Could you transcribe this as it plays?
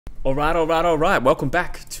All right. Welcome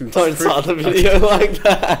back to... Don't start the video like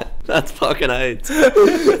that. That's fucking AIDS.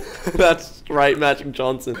 That's great Magic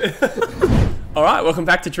Johnson. All right, welcome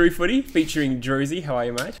back to True Footy, featuring Drewzy. How are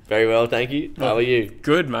you, mate? Very well, thank you. How are you?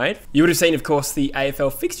 Good, mate. You would have seen, of course, the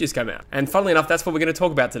AFL Fixtures come out. And funnily enough, that's what we're going to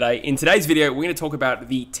talk about today. In today's video, we're going to talk about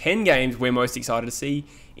the 10 games we're most excited to see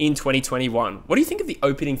in 2021. What do you think of the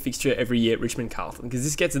opening fixture every year at Richmond Carlton? Because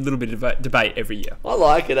this gets a little bit of debate every year. I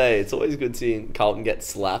like it, eh? It's always good seeing Carlton get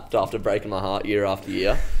slapped after breaking my heart year after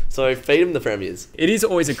year. So feed them the premiers. It is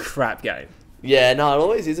always a crap game. Yeah, no, it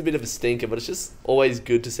always is a bit of a stinker, but it's just always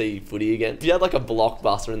good to see footy again. If you had like a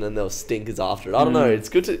blockbuster and then there were stinkers after it, I don't know, it's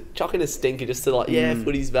good to chuck in a stinker just to like, yeah,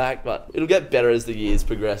 footy's back, but it'll get better as the years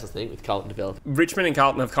progress, I think, with Carlton developing. Richmond and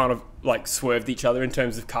Carlton have kind of like swerved each other in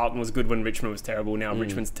terms of Carlton was good when Richmond was terrible, now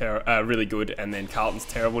Richmond's really good, and then Carlton's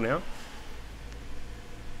terrible now.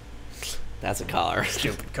 That's a car.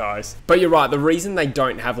 Stupid cars. But you're right, the reason they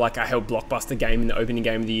don't have like a hell blockbuster game in the opening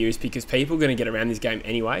game of the year is because people are going to get around this game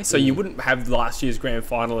anyway. So you wouldn't have last year's grand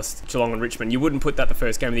finalists, Geelong and Richmond. You wouldn't put that the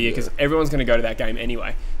first game of the year because everyone's going to go to that game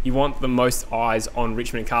anyway. You want the most eyes on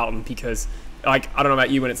Richmond and Carlton because, like, I don't know about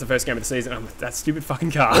you when it's the first game of the season, I'm like, that stupid fucking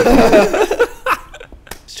car.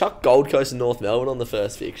 Chuck Gold Coast and North Melbourne on the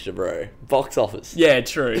first fixture, bro. Box office. Yeah,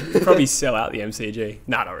 true. Probably sell out the MCG.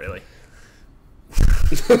 Nah, not really.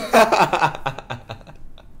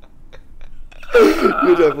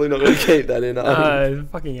 We're definitely not going to keep that in. I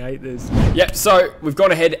fucking hate this. Yep, so we've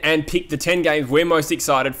gone ahead and picked the 10 games we're most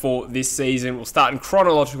excited for this season. We'll start in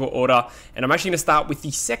chronological order, and I'm actually going to start with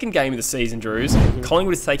the second game of the season, Drews.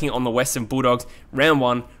 Collingwood is taking on the Western Bulldogs, round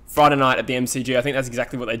 1, Friday night at the MCG. I think that's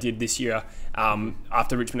exactly what they did this year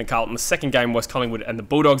after Richmond and Carlton. The second game was Collingwood and the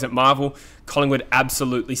Bulldogs at Marvel. Collingwood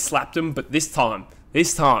absolutely slapped them, but this time,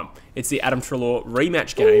 it's the Adam Treloar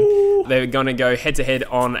rematch game. Ooh. They're going to go head-to-head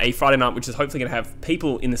on a Friday night, which is hopefully going to have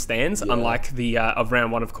people in the stands, unlike the of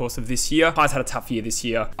round 1, of course, of this year. Pies had a tough year this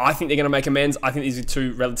year. I think they're going to make amends. I think these are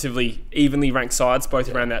two relatively evenly ranked sides, both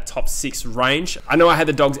around that top 6 range. I know I had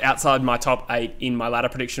the Dogs outside my top 8 in my ladder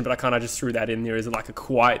prediction, but I kind of just threw that in there as like a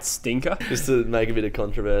quiet stinker. Just to make a bit of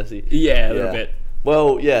controversy. Yeah, a little bit.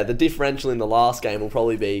 Well, yeah, the differential in the last game will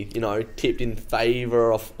probably be, tipped in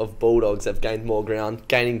favour of Bulldogs. They've gained more ground,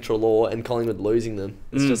 gaining Treloar and Collingwood losing them.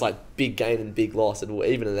 It's just like big gain and big loss. It will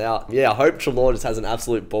even it out. Yeah, I hope Treloar just has an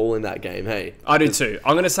absolute ball in that game, hey? I do too.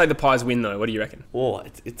 I'm going to say the Pies win though. What do you reckon? Oh,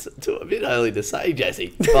 it's a bit early to say,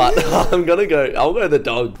 Jesse. But I'll go the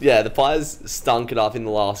Dog. Yeah, the Pies stunk it up in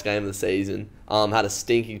the last game of the season. Had a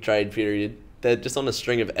stinky trade period. They're just on a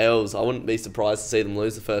string of L's. I wouldn't be surprised to see them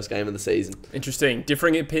lose the first game of the season. Interesting.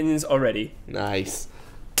 Differing opinions already. Nice.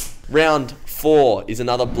 Round 4 is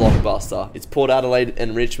another blockbuster. It's Port Adelaide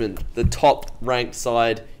and Richmond, the top-ranked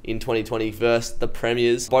side in 2020 versus the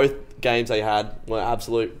Premiers. Both games they had were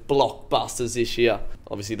absolute blockbusters this year.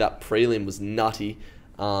 Obviously, that prelim was nutty.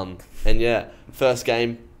 And yeah, first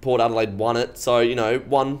game, Port Adelaide won it, so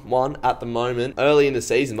 1-1 at the moment early in the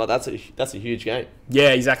season, but that's a huge game.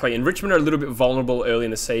 Yeah, exactly. And Richmond are a little bit vulnerable early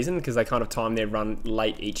in the season because they kind of time their run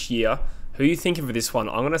late each year. Who are you thinking for this one?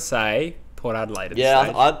 I'm going to say Port Adelaide.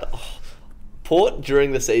 Port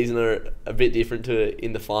during the season are a bit different to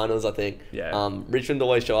in the finals, I think. Yeah. Richmond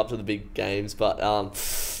always show up to the big games, but I'll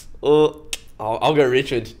go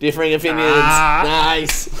Richmond. Differing opinions.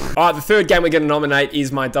 Nice. All right, the third game we're going to nominate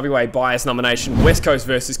is my WA bias nomination. West Coast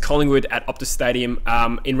versus Collingwood at Optus Stadium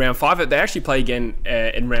in round 5. They actually play again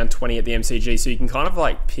in round 20 at the MCG, so you can kind of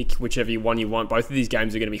like pick whichever one you want. Both of these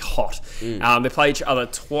games are going to be hot. They play each other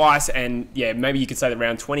twice, and yeah, maybe you could say the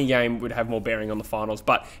round 20 game would have more bearing on the finals.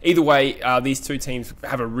 But either way, these two teams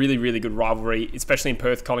have a really, really good rivalry, especially in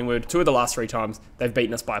Perth. Collingwood, 2 of the last 3 times, they've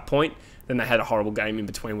beaten us by a point. Then they had a horrible game in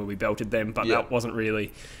between where we belted them, but that wasn't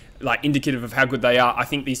really like indicative of how good they are. I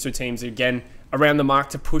think these two teams are again around the mark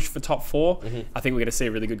to push for top 4. I think we're going to see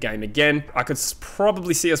a really good game again. I could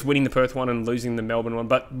probably see us winning the Perth one and losing the Melbourne one,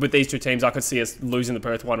 but with these two teams, I could see us losing the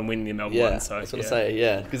Perth one and winning the Melbourne one. So I was going to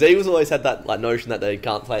say, because Eagles always had that like notion that they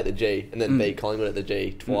can't play at the G and then beat Collingwood at the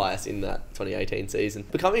G twice in that 2018 season.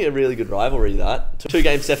 Becoming a really good rivalry, that. 2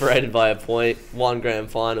 games separated by a point, 1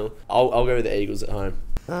 grand final. I'll go with the Eagles at home.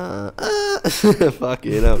 Fuck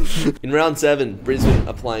it up. In round 7, Brisbane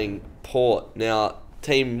are playing Port. Now,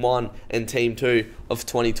 Team 1 and Team 2 of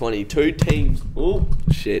 2020. 2 teams. Oh,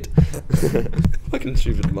 shit. Fucking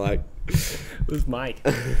stupid Mike. Who's Mike?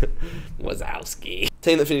 Wazowski.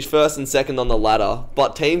 Team that finished 1st and 2nd on the ladder,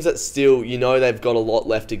 but teams that still, they've got a lot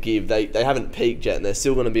left to give. They haven't peaked yet, and they're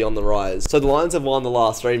still going to be on the rise. So the Lions have won the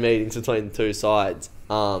last 3 meetings between the 2 sides.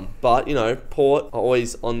 But Port are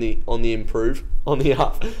always on the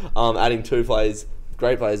up, adding 2 players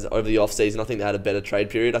great players over the off-season. I think they had a better trade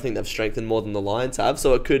period. I think they've strengthened more than the Lions have,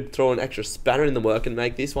 so it could throw an extra spanner in the work and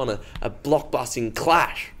make this one a blockbusting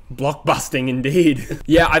clash. Blockbusting indeed.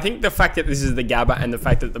 Yeah, I think the fact that this is the Gabba and the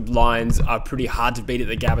fact that the Lions are pretty hard to beat at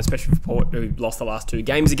the Gabba, especially for Port, who lost the last 2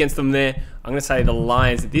 games against them there. I'm going to say the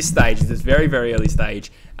Lions at this stage, at this very, very early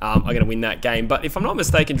stage, are going to win that game. But if I'm not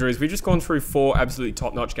mistaken, Drews, we've just gone through 4 absolutely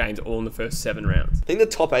top-notch games all in the first 7 rounds. I think the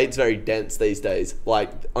top 8's very dense these days.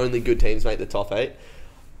 Like, only good teams make the top 8.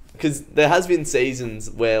 Because there has been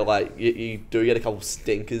seasons where, like, you do get a couple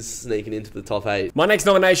stinkers sneaking into the top 8. My next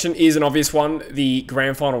nomination is an obvious one, the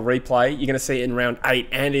grand final replay. You're going to see it in round 8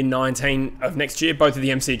 and in 19 of next year, both of the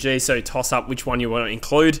MCG, so toss up which one you want to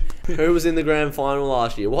include. Who was in the grand final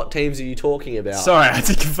last year? What teams are you talking about? Sorry, I had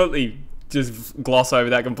to completely just gloss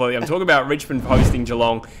over that completely. I'm talking about Richmond hosting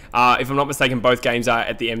Geelong. If I'm not mistaken, both games are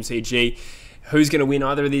at the MCG. Who's going to win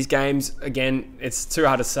either of these games? Again, it's too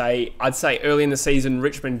hard to say. I'd say early in the season,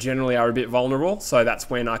 Richmond generally are a bit vulnerable. So that's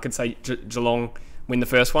when I could say Geelong win the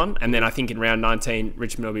first one. And then I think in round 19,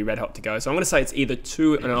 Richmond will be red hot to go. So I'm going to say it's either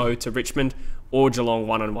 2-0 to Richmond or Geelong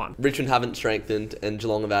 1-1. Richmond haven't strengthened and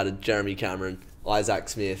Geelong have added Jeremy Cameron, Isaac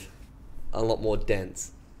Smith, a lot more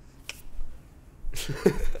dense.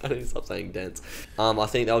 I need to stop saying dense. I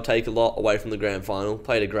think they'll take a lot away from the grand final.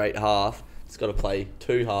 Played a great half. It's got to play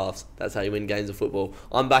 2 halves. That's how you win games of football.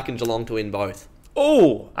 I'm backing Geelong to win both.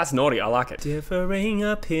 Oh, that's naughty. I like it. Differing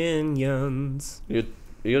opinions. You're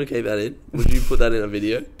going to keep that in? Would you put that in a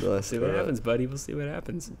video? We'll see what happens, buddy. We'll see what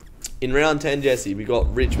happens. In round 10, Jesse, we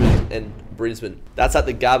got Richmond and Brisbane. That's at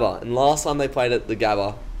the Gabba. And last time they played at the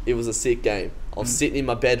Gabba, it was a sick game. I was sitting in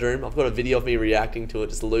my bedroom. I've got a video of me reacting to it,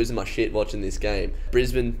 just losing my shit watching this game.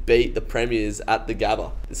 Brisbane beat the Premiers at the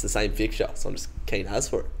Gabba. It's the same fixture, so I'm just keen as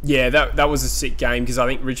for it. Yeah, that was a sick game because I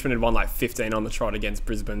think Richmond had won like 15 on the trot against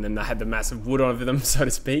Brisbane, and they had the massive wood over them, so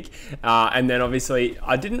to speak. And then obviously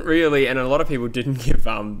I didn't really, and a lot of people didn't give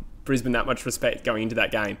Brisbane that much respect going into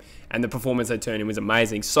that game, and the performance they turned in was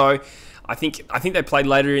amazing. So I think they played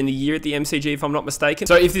later in the year at the MCG, if I'm not mistaken.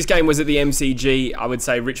 So if this game was at the MCG, I would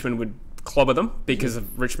say Richmond would clobber them because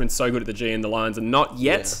of Richmond's so good at the G and the Lions are not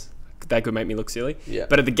yet. Yeah. That could make me look silly. Yeah.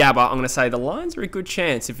 But at the Gabba, I'm going to say the Lions are a good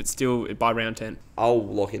chance if it's still by round 10. I'll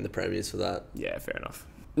lock in the Premiers for that. Yeah, fair enough.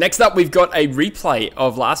 Next up, we've got a replay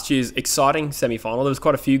of last year's exciting semi-final. There was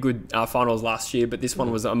quite a few good finals last year, but this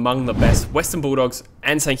one was among the best. Western Bulldogs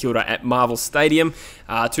and St Kilda at Marvel Stadium.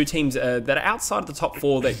 2 teams that are outside of the top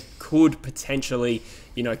 4 that could potentially,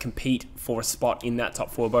 compete for a spot in that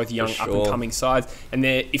top 4. Both young, up-and-coming sides. And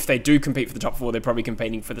if they do compete for the top 4, they're probably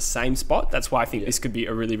competing for the same spot. That's why I think this could be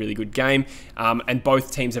a really, really good game. And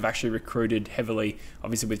both teams have actually recruited heavily,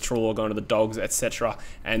 obviously with Trelaw going to the Dogs, etc.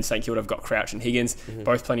 And St Kilda have got Crouch and Higgins.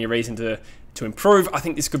 Both plenty of reason to improve. I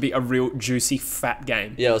think this could be a real juicy, fat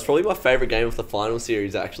game. Yeah, it was probably my favourite game of the final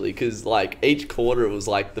series, actually, because, each quarter it was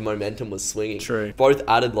the momentum was swinging. True. Both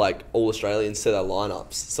added, all Australians to their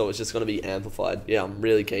lineups, so it's just going to be amplified. Yeah, I'm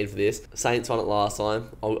really keen for this. Saints won it last time.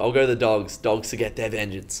 I'll go the Dogs. Dogs to get their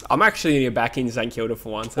vengeance. I'm actually back in St Kilda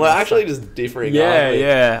for once. Well, actually just differing.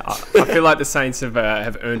 Yeah. I feel like the Saints have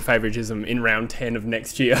earned favouritism in round 10 of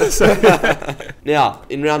next year. So. Now,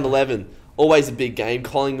 in round 11... always a big game,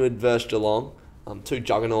 Collingwood versus Geelong. 2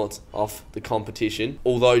 juggernauts off the competition.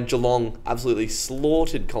 Although Geelong absolutely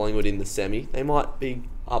slaughtered Collingwood in the semi, they might be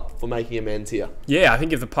up for making amends here. Yeah, I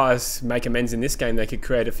think if the Pies make amends in this game, they could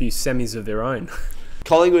create a few semis of their own.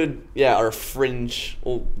 Collingwood, are a fringe.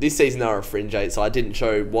 Well, this season they are a fringe 8, so I didn't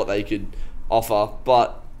show what they could offer.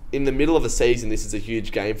 But in the middle of a season, this is a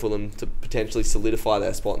huge game for them to potentially solidify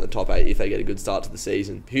their spot in the top 8 if they get a good start to the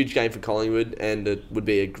season. Huge game for Collingwood, and it would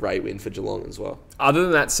be a great win for Geelong as well. Other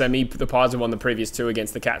than that semi, the Pies have won the previous 2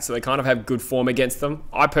 against the Cats, so they kind of have good form against them.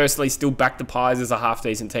 I personally still back the Pies as a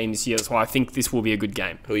half-decent team this year. That's why I think this will be a good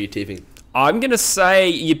game. Who are you tipping? I'm going to say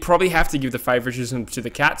you probably have to give the favouritism to the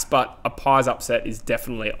Cats, but a Pies upset is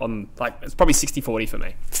definitely on, it's probably 60-40 for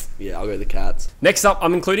me. Yeah, I'll go the Cats. Next up,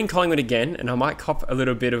 I'm including Collingwood again, and I might cop a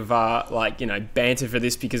little bit of, banter for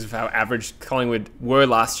this because of how average Collingwood were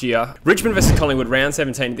last year. Richmond versus Collingwood, round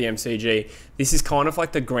 17 at the MCG. This is kind of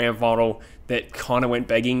like the grand final that kind of went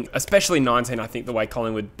begging, especially 19, I think, the way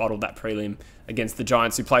Collingwood bottled that prelim against the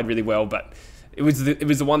Giants, who played really well, but... It was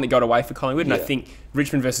the one that got away for Collingwood, and I think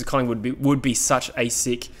Richmond versus Collingwood would be such a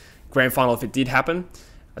sick grand final if it did happen.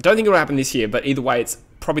 I don't think it will happen this year, but either way, it's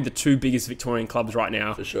probably the 2 biggest Victorian clubs right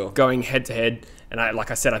now for sure going head to head. And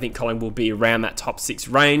like I said, I think Collingwood will be around that top 6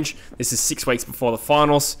 range. This is 6 weeks before the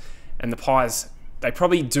finals, and the Pies, they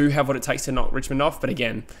probably do have what it takes to knock Richmond off, but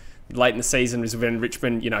again, late in the season is when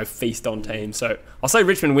Richmond, feast on teams. So I'll say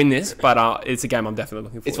Richmond win this, but it's a game I'm definitely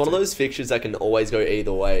looking forward to. It's one of those fixtures that can always go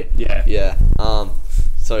either way. Yeah. Yeah.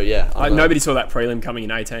 So yeah, nobody saw that prelim coming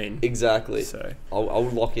in 18. Exactly. So I'll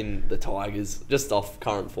lock in the Tigers just off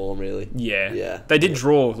current form, really. Yeah. Yeah. They did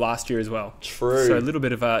draw last year as well. True. So a little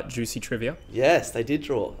bit of juicy trivia. Yes, they did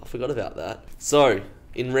draw. I forgot about that. So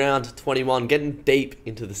in round 21, getting deep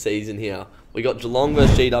into the season here, we got Geelong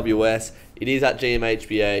versus GWS. It is at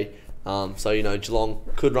GMHBA, so Geelong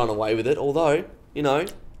could run away with it. Although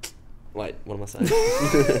wait, what am I saying?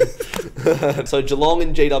 So Geelong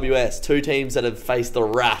and GWS, two teams that have faced the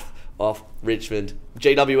wrath of Richmond.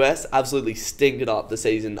 GWS absolutely stinked it up the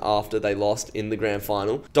season after they lost in the grand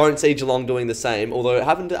final. Don't see Geelong doing the same, although it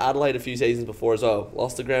happened to Adelaide a few seasons before as well.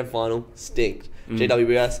 Lost the grand final, stinked.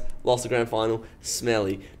 GWS, lost the grand final,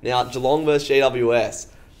 smelly. Now, Geelong versus GWS.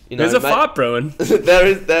 There's a fart brewing.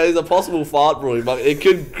 there is a possible fart brewing, but it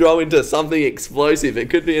could grow into something explosive. It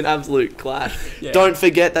could be an absolute clash. Yeah. Don't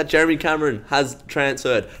forget that Jeremy Cameron has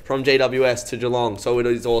transferred from GWS to Geelong, so it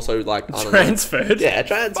is also transferred. Yeah,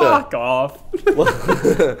 transfer. Fuck off.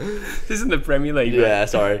 This isn't the Premier League. Yeah,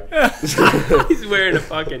 sorry. He's wearing a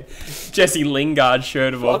fucking Jesse Lingard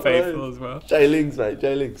shirt of all people as well. Jay Lings, mate.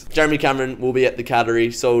 Jay Lings. Jeremy Cameron will be at the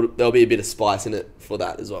Cattery, so there'll be a bit of spice in it for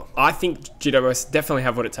that as well. I think GWS definitely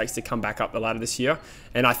have what it takes to come back up the ladder this year,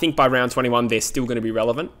 and I think by round 21 they're still going to be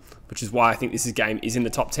relevant, which is why I think this game is in the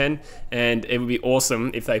top 10, and it would be awesome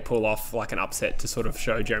if they pull off like an upset to sort of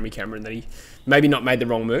show Jeremy Cameron that he maybe not made the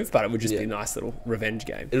wrong move, but it would just be a nice little revenge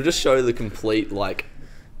game. It'll just show the complete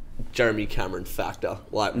Jeremy Cameron factor,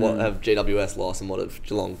 what have GWS lost and what have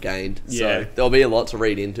Geelong gained. So there'll be a lot to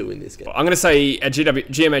read into in this game. I'm going to say at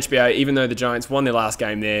GMHBA, even though the Giants won their last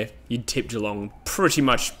game there, you'd tip Geelong pretty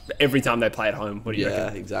much every time they play at home. What do you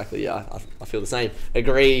reckon? Yeah, exactly. Yeah, I feel the same.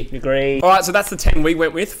 Agree. All right, so that's the 10 we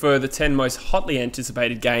went with for the 10 most hotly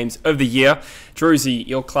anticipated games of the year. Drewzy,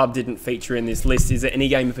 your club didn't feature in this list. Is there any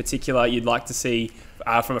game in particular you'd like to see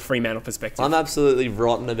from a Fremantle perspective? I'm absolutely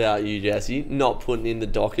rotten about you, Jesse, not putting in the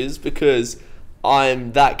Dockers because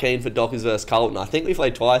I'm that keen for Dockers versus Carlton. I think we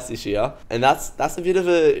played twice this year, and that's a bit of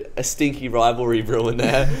a stinky rivalry brewing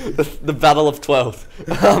there. the Battle of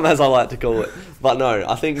 12th, as I like to call it. But no,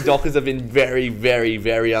 I think Dockers have been very, very,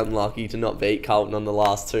 very unlucky to not beat Carlton on the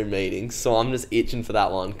last two meetings, so I'm just itching for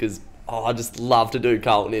that one because I just love to do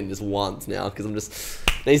Carlton in just once now because I'm just...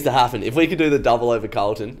 Needs to happen. If we could do the double over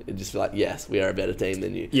Carlton, it'd just be like, yes, we are a better team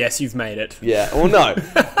than you. Yes, you've made it. Yeah, well, no.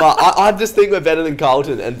 But I just think we're better than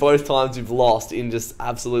Carlton, and both times we've lost in just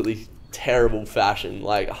absolutely terrible fashion,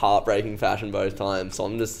 heartbreaking fashion both times. So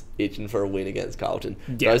I'm just itching for a win against Carlton.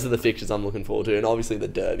 Yeah. Those are the fixtures I'm looking forward to, and obviously the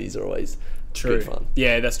derbies are always good fun.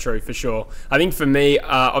 Yeah, that's true, for sure. I think for me,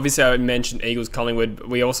 obviously I mentioned Eagles, Collingwood.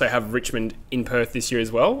 We also have Richmond in Perth this year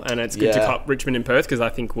as well, and it's good to cut Richmond in Perth because I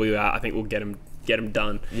think we'll get them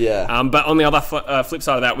done. Yeah. But on the other flip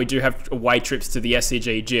side of that, we do have away trips to the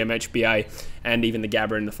SCG, GMHBA, and even the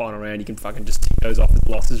Gabba in the final round. You can fucking just tick those off as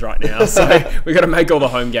losses right now. So we've got to make all the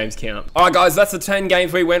home games count. All right, guys, that's the 10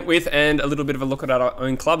 games we went with and a little bit of a look at our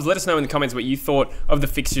own clubs. Let us know in the comments what you thought of the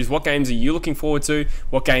fixtures. What games are you looking forward to?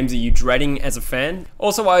 What games are you dreading as a fan?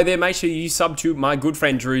 Also, while you're there, make sure you sub to my good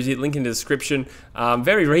friend Drewzy. Link in the description.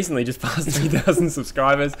 Very recently, just passed 3,000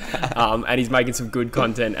 subscribers, and he's making some good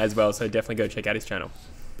content as well. So definitely go check out his channel.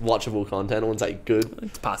 Watchable content. I wouldn't say good.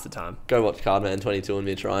 It's past the time. Go watch Cardman 22 and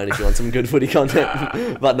Mitch Ryan if you want some good footy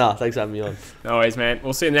content. But nah, thanks for having me on. No worries, man.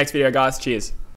 We'll see you in the next video, guys. Cheers.